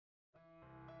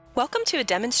Welcome to a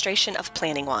demonstration of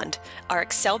Planning Wand, our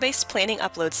Excel-based planning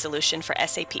upload solution for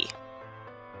SAP.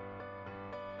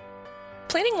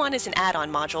 Planning Wand is an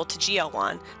add-on module to GL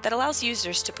Wand that allows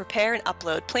users to prepare and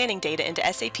upload planning data into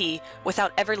SAP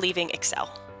without ever leaving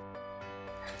Excel.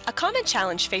 A common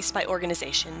challenge faced by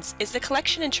organizations is the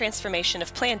collection and transformation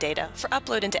of plan data for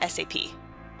upload into SAP.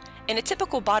 In a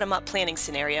typical bottom-up planning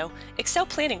scenario, Excel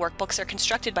planning workbooks are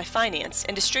constructed by finance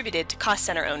and distributed to cost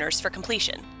center owners for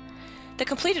completion. The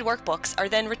completed workbooks are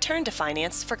then returned to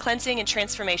finance for cleansing and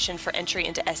transformation for entry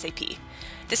into SAP.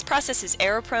 This process is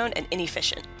error-prone and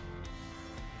inefficient.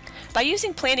 By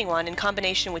using Planning Wand in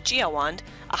combination with GL Wand,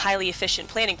 a highly efficient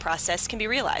planning process can be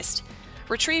realized.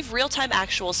 Retrieve real-time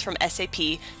actuals from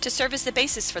SAP to serve as the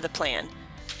basis for the plan.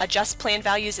 Adjust plan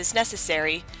values as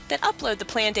necessary, then upload the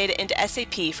plan data into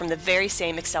SAP from the very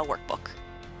same Excel workbook.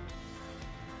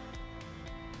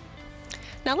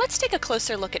 Now let's take a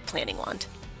closer look at Planning Wand.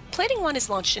 Planning Wand is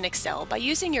launched in Excel by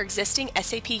using your existing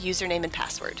SAP username and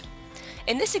password.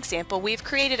 In this example, we have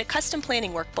created a custom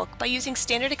planning workbook by using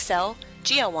standard Excel,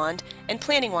 GL Wand, and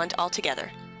Planning Wand all together.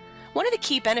 One of the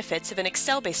key benefits of an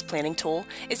Excel-based planning tool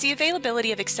is the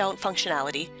availability of Excel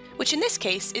functionality, which in this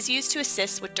case is used to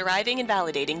assist with deriving and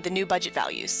validating the new budget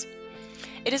values.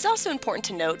 It is also important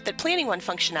to note that Planning Wand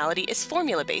functionality is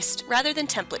formula-based rather than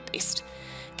template-based.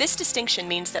 This distinction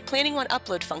means that Planning Wand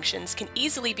upload functions can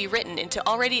easily be written into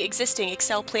already existing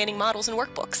Excel planning models and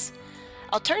workbooks.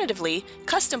 Alternatively,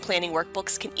 custom planning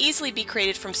workbooks can easily be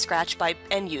created from scratch by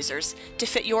end users to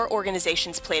fit your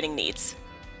organization's planning needs.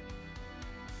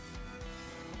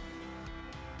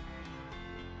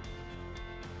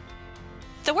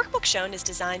 The workbook shown is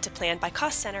designed to plan by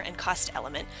cost center and cost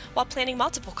element while planning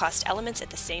multiple cost elements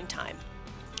at the same time.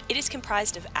 It is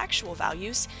comprised of actual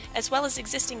values as well as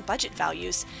existing budget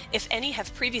values, if any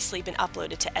have previously been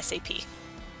uploaded to SAP.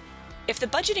 If the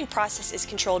budgeting process is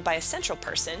controlled by a central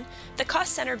person, the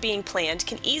cost center being planned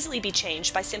can easily be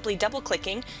changed by simply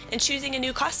double-clicking and choosing a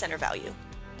new cost center value.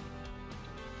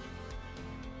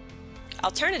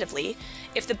 Alternatively,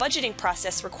 if the budgeting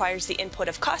process requires the input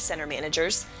of cost center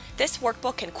managers, this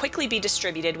workbook can quickly be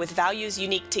distributed with values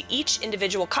unique to each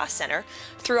individual cost center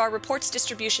through our Reports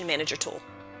Distribution Manager tool.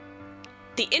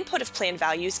 The input of plan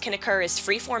values can occur as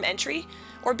free-form entry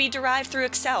or be derived through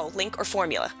Excel, link, or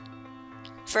formula.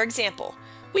 For example,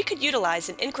 we could utilize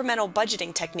an incremental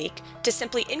budgeting technique to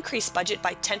simply increase budget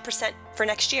by 10% for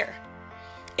next year.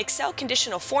 Excel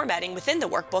conditional formatting within the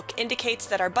workbook indicates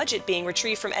that our budget being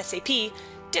retrieved from SAP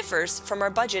differs from our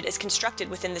budget as constructed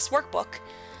within this workbook,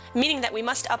 meaning that we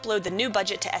must upload the new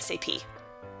budget to SAP.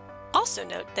 Also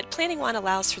note that Planning Wand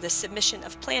allows for the submission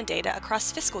of plan data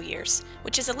across fiscal years,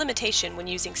 which is a limitation when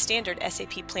using standard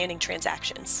SAP planning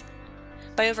transactions.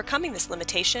 By overcoming this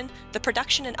limitation, the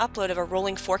production and upload of a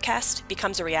rolling forecast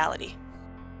becomes a reality.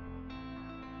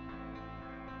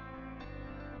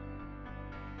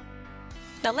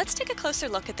 Now let's take a closer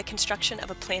look at the construction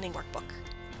of a planning workbook.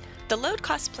 The load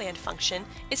cost plan function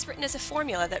is written as a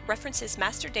formula that references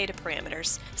master data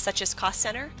parameters such as cost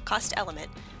center, cost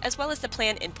element, as well as the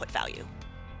plan input value.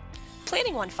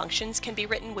 Planning Wand functions can be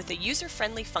written with a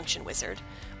user-friendly function wizard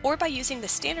or by using the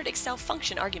standard Excel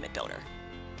function argument builder.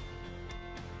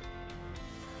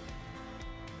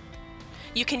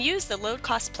 You can use the load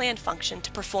cost plan function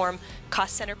to perform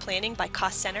cost center planning by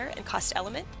cost center and cost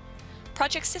element,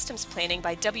 project systems planning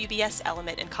by WBS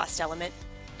element and cost element,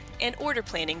 and order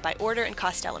planning by order and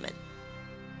cost element.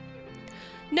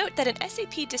 Note that an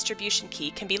SAP distribution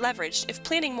key can be leveraged if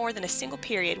planning more than a single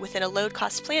period within a load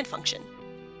cost plan function.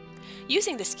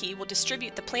 Using this key will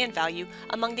distribute the plan value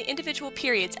among the individual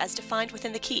periods as defined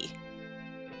within the key.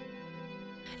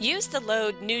 Use the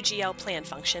load new GL plan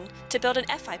function to build an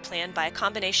FI plan by a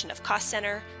combination of cost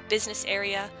center, business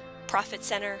area, profit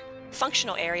center,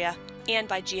 functional area, and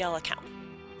by GL account.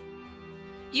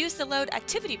 Use the load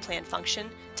activity plan function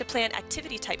to plan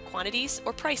activity type quantities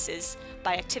or prices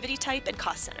by activity type and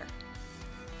cost center.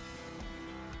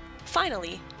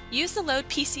 Finally, use the load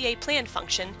PCA plan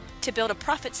function to build a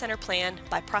profit center plan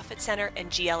by profit center and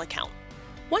GL account.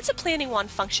 Once a Planning Wand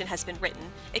function has been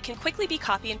written, it can quickly be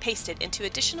copied and pasted into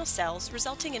additional cells,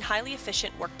 resulting in highly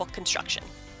efficient workbook construction.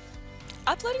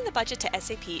 Uploading the budget to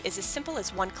SAP is as simple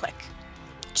as one click.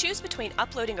 Choose between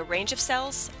uploading a range of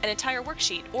cells, an entire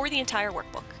worksheet, or the entire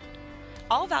workbook.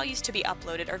 All values to be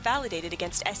uploaded are validated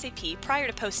against SAP prior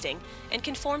to posting and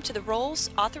conform to the roles,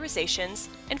 authorizations,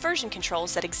 and version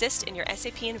controls that exist in your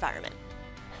SAP environment.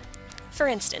 For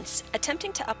instance,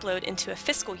 attempting to upload into a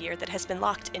fiscal year that has been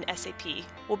locked in SAP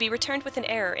will be returned with an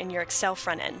error in your Excel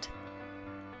front end.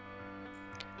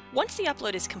 Once the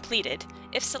upload is completed,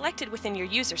 if selected within your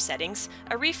user settings,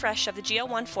 a refresh of the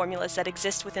GL1 formulas that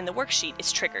exist within the worksheet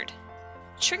is triggered.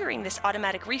 Triggering this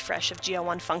automatic refresh of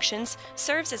GL1 functions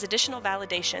serves as additional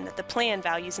validation that the plan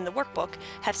values in the workbook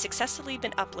have successfully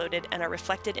been uploaded and are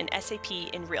reflected in SAP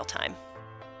in real time.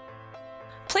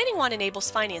 Planning One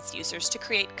enables finance users to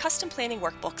create custom planning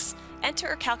workbooks, enter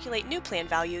or calculate new plan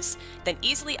values, then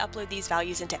easily upload these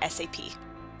values into SAP.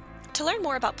 To learn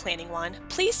more about Planning One,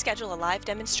 please schedule a live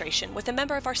demonstration with a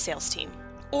member of our sales team,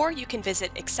 or you can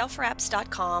visit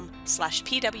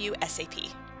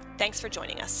excelforapps.com/pwsap. Thanks for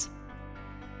joining us.